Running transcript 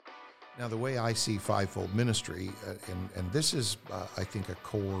Now, the way I see fivefold ministry, and this is, I think, a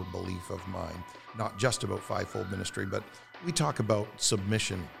core belief of mine, not just about fivefold ministry, but we talk about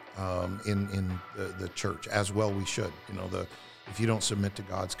submission in the church, as well we should. If you don't submit to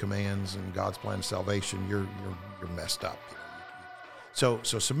God's commands and God's plan of salvation, you're messed up. So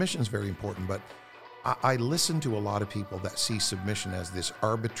submission is very important, but I listen to a lot of people that see submission as this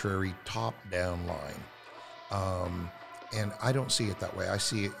arbitrary top-down line, and I don't see it that way. I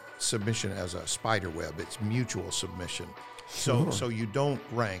see submission as a spider web. It's mutual submission. So you don't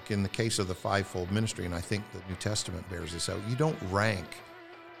rank, in the case of the fivefold ministry, and I think the New Testament bears this out, you don't rank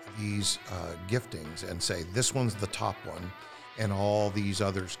these giftings and say, this one's the top one, and all these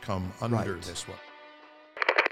others come under this one.